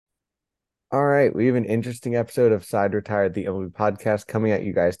All right, we have an interesting episode of Side Retired, the MLB podcast coming at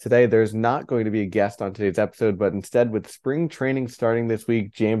you guys today. There's not going to be a guest on today's episode, but instead, with spring training starting this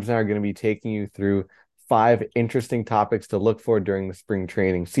week, James and I are going to be taking you through five interesting topics to look for during the spring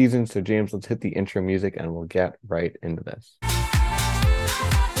training season. So, James, let's hit the intro music and we'll get right into this.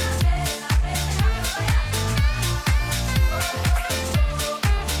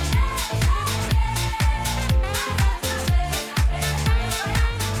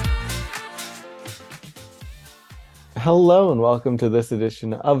 Hello and welcome to this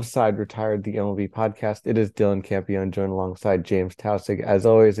edition of Side Retired, the MLB podcast. It is Dylan Campion, joined alongside James Tausig as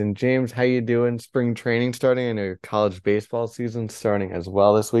always. And James, how you doing? Spring training starting. I know your college baseball season starting as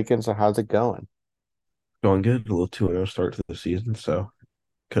well this weekend. So how's it going? Going good. A little 2-0 start to the season, so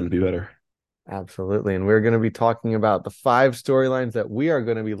couldn't be better. Absolutely. And we're going to be talking about the five storylines that we are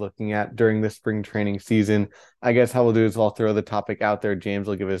going to be looking at during the spring training season. I guess how we'll do is I'll throw the topic out there. James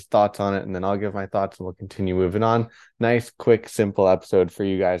will give his thoughts on it, and then I'll give my thoughts and we'll continue moving on. Nice, quick, simple episode for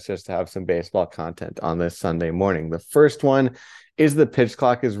you guys just to have some baseball content on this Sunday morning. The first one is the pitch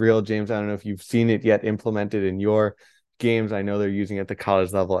clock is real. James, I don't know if you've seen it yet implemented in your games. I know they're using it at the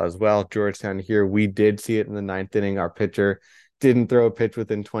college level as well. Georgetown here, we did see it in the ninth inning. Our pitcher didn't throw a pitch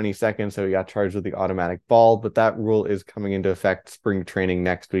within 20 seconds, so he got charged with the automatic ball. But that rule is coming into effect spring training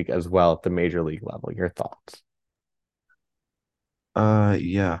next week as well at the major league level. Your thoughts?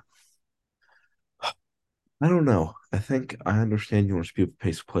 Yeah. I don't know. I think I understand you want to speed up the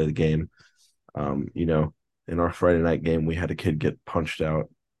pace of play of the game. You know, in our Friday night game, we had a kid get punched out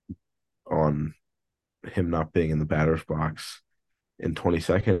on him not being in the batter's box in 20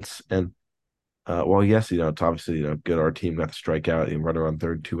 seconds. And well, yes, it's obviously, good. Our team got the strikeout and run around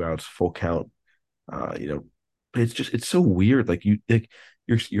third, 2 outs, full count. Uh, you know, but it's so weird.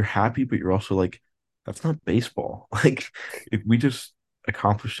 You're happy, but you're also like, that's not baseball. Like if we just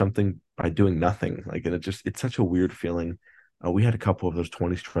accomplish something by doing nothing, like and it's such a weird feeling. We had a couple of those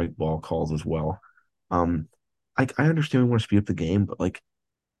 20 strike ball calls as well. Um, I understand we want to speed up the game, but like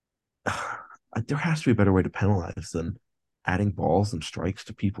there has to be a better way to penalize than adding balls and strikes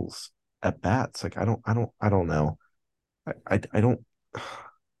to people's at bats. Like I don't know. I don't. I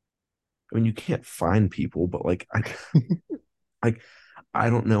mean, you can't find people, but like I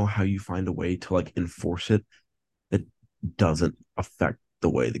don't know how you find a way to like enforce it that doesn't affect the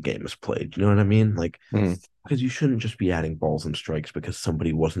way the game is played. You know what I mean? Like Hmm. because you shouldn't just be adding balls and strikes because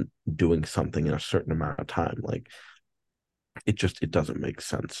somebody wasn't doing something in a certain amount of time. Like it doesn't make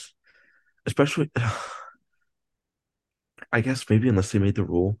sense. Especially I guess maybe unless they made the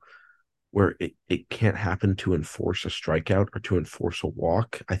rule where it can't happen to enforce a strikeout or to enforce a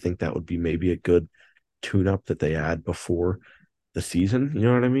walk. I think that would be maybe a good tune up that they add before the season. You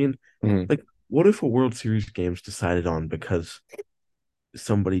know what I mean? Hmm. Like, what if a World Series game's decided on because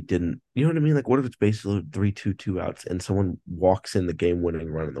somebody didn't, you know what I mean? Like, what if it's basically 3-2, 2 outs, and someone walks in the game winning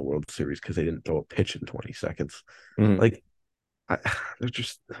run in the World Series because they didn't throw a pitch in 20 seconds? Hmm. Like, I, there's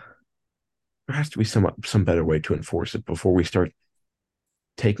just, there has to be some better way to enforce it before we start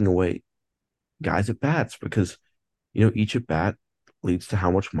taking away guys at bats because, each at bat leads to how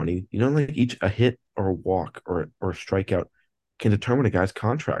much money, like each a hit or a walk or a strikeout can determine a guy's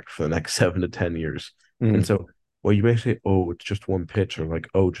contract for the next 7 to 10 years. And Hmm. so, well, you may say, oh, it's just one pitch, or like,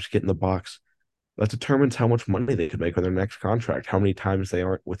 oh, just get in the box. That determines how much money they could make on their next contract, how many times they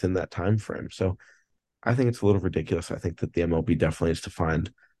aren't within that time frame. So I think it's a little ridiculous. I think that the MLB definitely needs to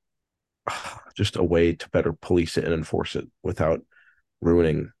find just a way to better police it and enforce it without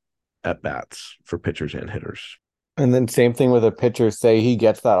ruining at bats for pitchers and hitters. And then same thing with a pitcher. Say he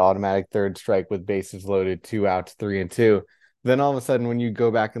gets that automatic third strike with bases loaded, 2 outs, 3-2. Then all of a sudden, when you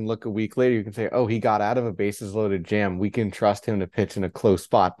go back and look a week later, you can say, "Oh, he got out of a bases loaded jam. We can trust him to pitch in a close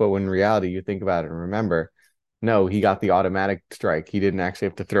spot." But when in reality, you think about it and remember, no, he got the automatic strike. He didn't actually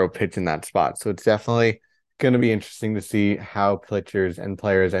have to throw a pitch in that spot. So it's definitely going to be interesting to see how pitchers and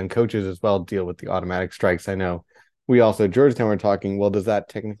players and coaches as well deal with the automatic strikes. I know we also Georgetown were talking, well, does that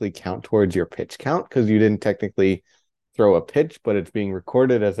technically count towards your pitch count? Because you didn't technically throw a pitch, but it's being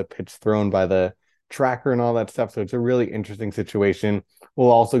recorded as a pitch thrown by the tracker and all that stuff. So it's a really interesting situation.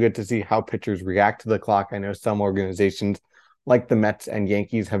 We'll also get to see how pitchers react to the clock. I know some organizations like the Mets and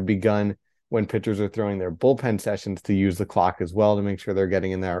Yankees have begun when pitchers are throwing their bullpen sessions to use the clock as well to make sure they're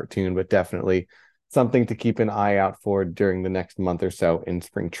getting in their tune, but definitely something to keep an eye out for during the next month or so in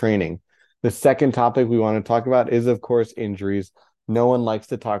spring training. The second topic we want to talk about is, of course, injuries. No one likes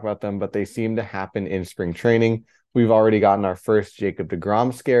to talk about them, but they seem to happen in spring training. We've already gotten our first Jacob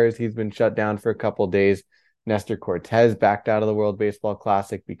DeGrom scares. He's been shut down for a couple of days. Nestor Cortez backed out of the World Baseball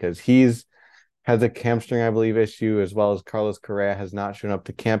Classic because he's has a hamstring, I believe, issue, as well as Carlos Correa has not shown up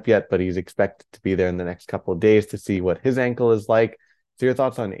to camp yet, but he's expected to be there in the next couple of days to see what his ankle is like. So, your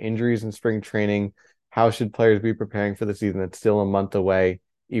thoughts on injuries in spring training? How should players be preparing for the season? It's still a month away,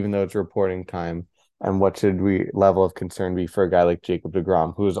 even though it's reporting time. And what should we level of concern be for a guy like Jacob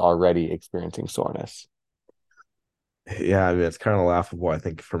DeGrom, who is already experiencing soreness? Yeah, I mean, it's kind of laughable, I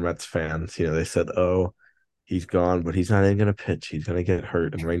think, for Mets fans. They said, oh, he's gone, but he's not even going to pitch. He's going to get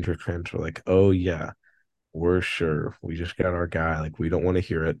hurt. And Ranger fans were like, oh, yeah, we're sure. We just got our guy. Like, we don't want to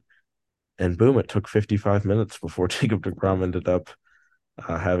hear it. And boom, it took 55 minutes before Jacob DeGrom ended up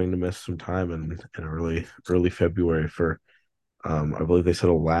having to miss some time in early February for, I believe they said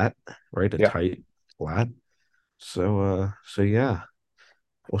a lat, right? A Yeah. tight lat. So yeah,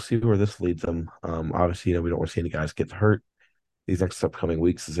 we'll see where this leads them. Obviously, we don't want to see any guys get hurt these next upcoming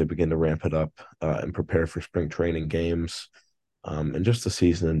weeks as they begin to ramp it up and prepare for spring training games, and just the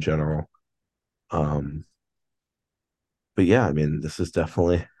season in general. Um, but yeah, I mean, this is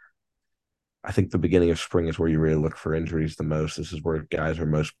definitely. I think the beginning of spring is where you really look for injuries the most. This is where guys are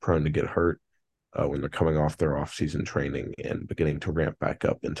most prone to get hurt when they're coming off their off-season training and beginning to ramp back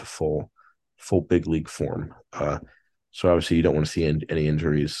up into full big league form. So obviously, you don't want to see any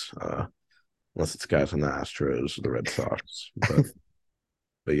injuries unless it's guys on the Astros or the Red Sox.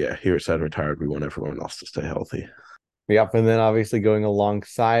 But yeah, here at Sad Retired, we want everyone else to stay healthy. Yep. And then obviously going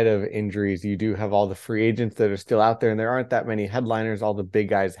alongside of injuries, you do have all the free agents that are still out there, and there aren't that many headliners. All the big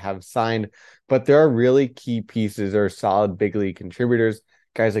guys have signed, but there are really key pieces or solid big league contributors.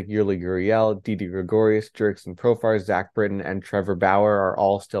 Guys like Yuli Gurriel, Didi Gregorius, Jurickson Profar, Zach Britton, and Trevor Bauer are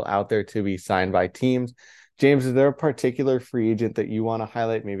all still out there to be signed by teams. James, is there a particular free agent that you want to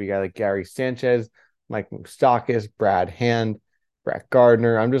highlight? Maybe a guy like Gary Sanchez, Mike Moustakas, Brad Hand, Brett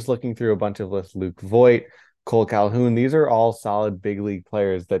Gardner. I'm just looking through a bunch of lists. Luke Voigt, Cole Calhoun. These are all solid big league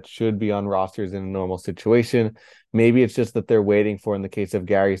players that should be on rosters in a normal situation. Maybe it's just that they're waiting for, in the case of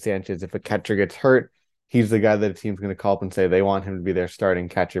Gary Sanchez, if a catcher gets hurt, he's the guy that a team's going to call up and say they want him to be their starting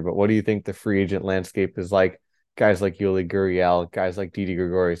catcher. But what do you think the free agent landscape is like? Guys like Yuli Gurriel, guys like Didi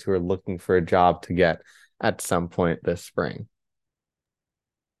Gregorius, who are looking for a job to get at some point this spring.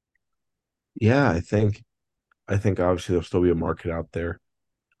 Yeah, I think obviously there'll still be a market out there.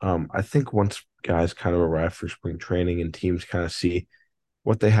 I think once guys kind of arrive for spring training and teams kind of see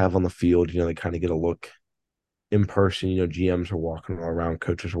what they have on the field, they kind of get a look in person. GMs are walking all around,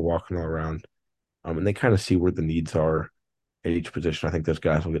 coaches are walking all around, and they kind of see where the needs are at each position. I think those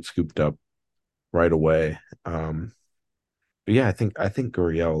guys will get scooped up right away. But yeah, I think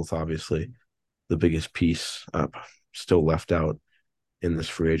Gurriel is obviously the biggest piece still left out in this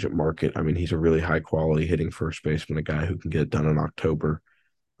free agent market. I mean, he's a really high quality hitting first baseman, a guy who can get it done in October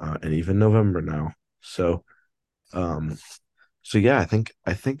and even November now. Um, so yeah, I think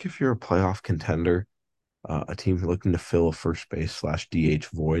if you're a playoff contender, a team looking to fill a first base slash DH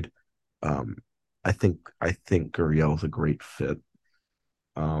void, um, I think Gurriel is a great fit.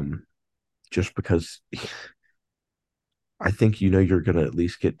 Um, just because I think you're gonna at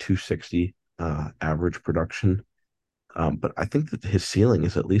least get 260 average production. But I think that his ceiling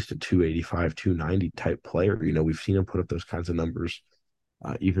is at least a 285, 290 type player. We've seen him put up those kinds of numbers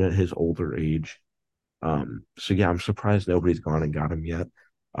even at his older age. So yeah, I'm surprised nobody's gone and got him yet.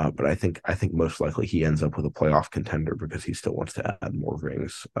 But I think most likely he ends up with a playoff contender because he still wants to add more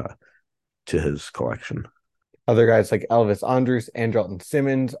rings to his collection. Other guys like Elvis Andrus, Andrelton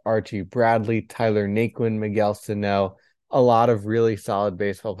Simmons, Archie Bradley, Tyler Naquin, Miguel Sano. A lot of really solid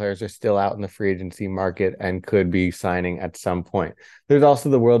baseball players are still out in the free agency market and could be signing at some point. There's also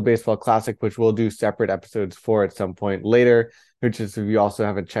the World Baseball Classic, which we'll do separate episodes for at some point later, which is if you also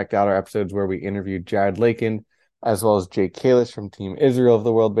haven't checked out our episodes where we interviewed Jared Lakin as well as Jake Kalish from Team Israel of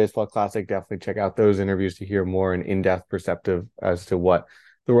the World Baseball Classic. Definitely check out those interviews to hear more and in-depth perspective as to what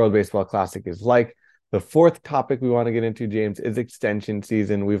the World Baseball Classic is like. The fourth topic we want to get into, James, is extension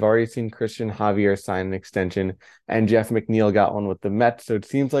season. We've already seen Christian Javier sign an extension, and Jeff McNeil got one with the Mets. So it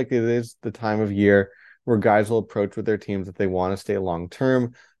seems like it is the time of year where guys will approach with their teams if they want to stay long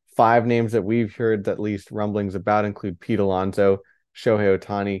term. Five names that we've heard at least rumblings about include Pete Alonso, Shohei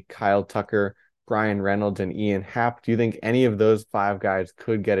Ohtani, Kyle Tucker, Brian Reynolds, and Ian Happ. Do you think any of those five guys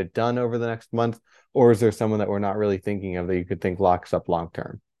could get it done over the next month, or is there someone that we're not really thinking of that you could think locks up long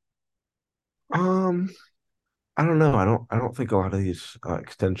term? Um, I don't know. I don't think a lot of these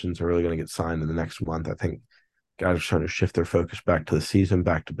extensions are really going to get signed in the next month. I think guys are trying to shift their focus back to the season,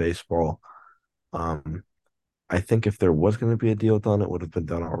 back to baseball. Um, I think if there was going to be a deal done, it would have been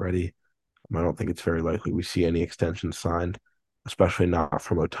done already. I don't think it's very likely we see any extensions signed, especially not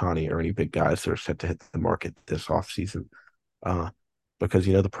from Ohtani or any big guys that are set to hit the market this offseason. Uh, because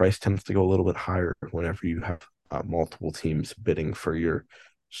the price tends to go a little bit higher whenever you have multiple teams bidding for your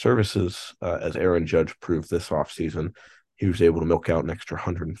services. As Aaron Judge proved this offseason, he was able to milk out an extra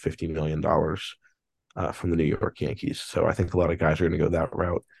 $150 million from the New York Yankees. So I think a lot of guys are going to go that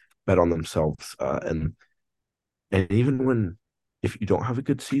route, bet on themselves, and even when if you don't have a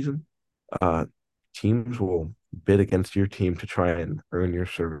good season, uh, teams will bid against your team to try and earn your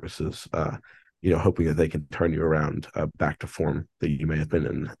services. Hoping that they can turn you around back to form that you may have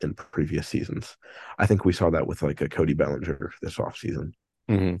been in previous seasons. I think we saw that with like a Cody Bellinger this offseason.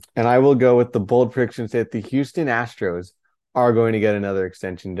 And I will go with the bold predictions that the Houston Astros are going to get another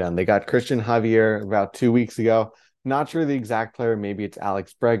extension done. They got Christian Javier about 2 weeks ago. Not sure the exact player. Maybe it's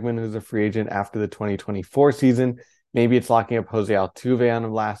Alex Bregman, who's a free agent after the 2024 season. Maybe it's locking up Jose Altuve on a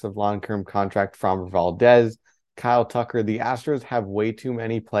massive long-term contract from Valdez, Kyle Tucker. The Astros have way too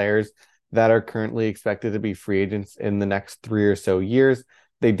many players that are currently expected to be free agents in the next 3 or so years.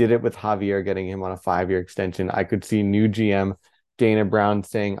 They did it with Javier, getting him on a 5-year extension. I could see new GM Dana Brown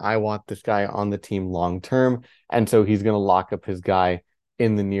saying, I want this guy on the team long term. And so he's going to lock up his guy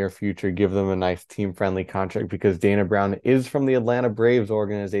in the near future, give them a nice team friendly contract because Dana Brown is from the Atlanta Braves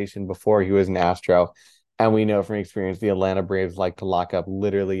organization before he was an Astro. And we know from experience, the Atlanta Braves like to lock up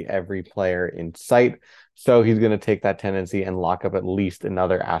literally every player in sight. So he's going to take that tendency and lock up at least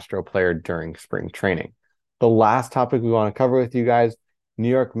another Astro player during spring training. The last topic we want to cover with you guys, New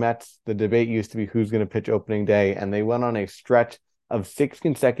York Mets. The debate used to be who's going to pitch opening day, and they went on a stretch of 6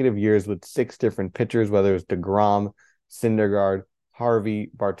 consecutive years with 6 different pitchers, whether it was DeGrom, Syndergaard,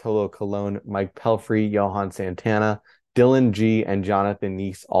 Harvey, Bartolo Colon, Mike Pelfrey, Johan Santana, Dylan G, and Jonathan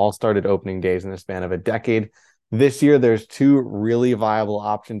Nice all started opening days in the span of a decade. This year, there's 2 really viable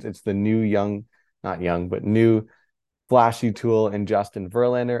options. It's the new flashy tool in Justin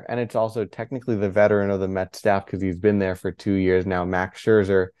Verlander, and it's also technically the veteran of the Mets staff because he's been there for 2 years now, Max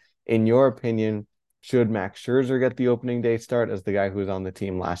Scherzer. In your opinion, should Max Scherzer get the opening day start as the guy who was on the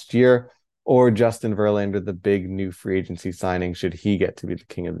team last year, or Justin Verlander, the big new free agency signing, should he get to be the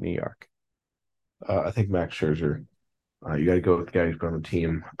king of New York? I think Max Scherzer. You got to go with the guy who's been on the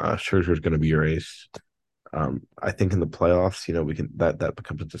team. Scherzer is going to be your ace. I think in the playoffs, we can that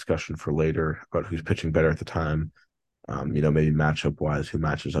becomes a discussion for later about who's pitching better at the time. Maybe matchup wise, who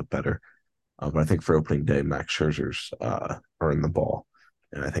matches up better. But I think for opening day, Max Scherzer's earned the ball,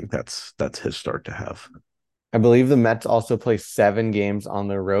 and I think that's his start to have. I believe the Mets also play 7 games on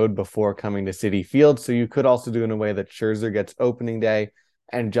the road before coming to Citi Field, so you could also do in a way that Scherzer gets opening day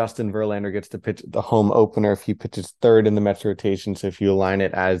and Justin Verlander gets to pitch the home opener if he pitches third in the Mets rotation. So if you align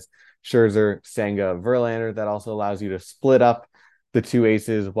it as Scherzer, Senga, Verlander, that also allows you to split up the 2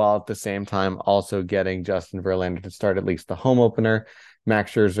 aces while at the same time also getting Justin Verlander to start at least the home opener.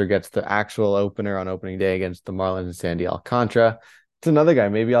 Max Scherzer gets the actual opener on opening day against the Marlins and Sandy Alcantara. It's another guy.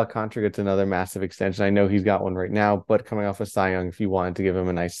 Maybe Alcantara gets another massive extension. I know he's got one right now, but coming off of Cy Young, if you wanted to give him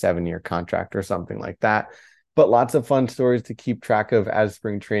a nice 7-year contract or something like that. But lots of fun stories to keep track of as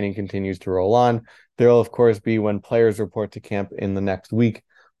spring training continues to roll on. There will, of course, be when players report to camp in the next week,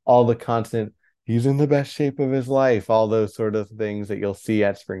 all the constant, he's in the best shape of his life, all those sort of things that you'll see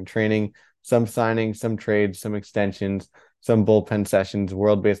at spring training. Some signings, some trades, some extensions, some bullpen sessions,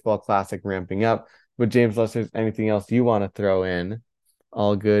 World Baseball Classic ramping up. But James, unless there's anything else you want to throw in,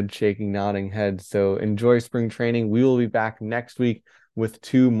 all good, shaking, nodding heads. So enjoy spring training. We will be back next week with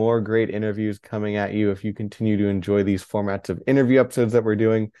 2 more great interviews coming at you. If you continue to enjoy these formats of interview episodes that we're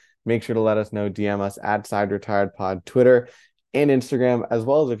doing, make sure to let us know. DM us at SideRetiredPod, Twitter and Instagram, as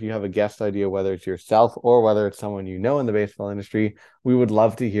well as if you have a guest idea, whether it's yourself or whether it's someone you know in the baseball industry. We would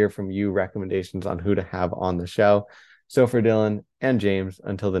love to hear from you recommendations on who to have on the show. So for Dylan and James,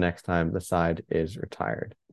 until the next time, the side is retired.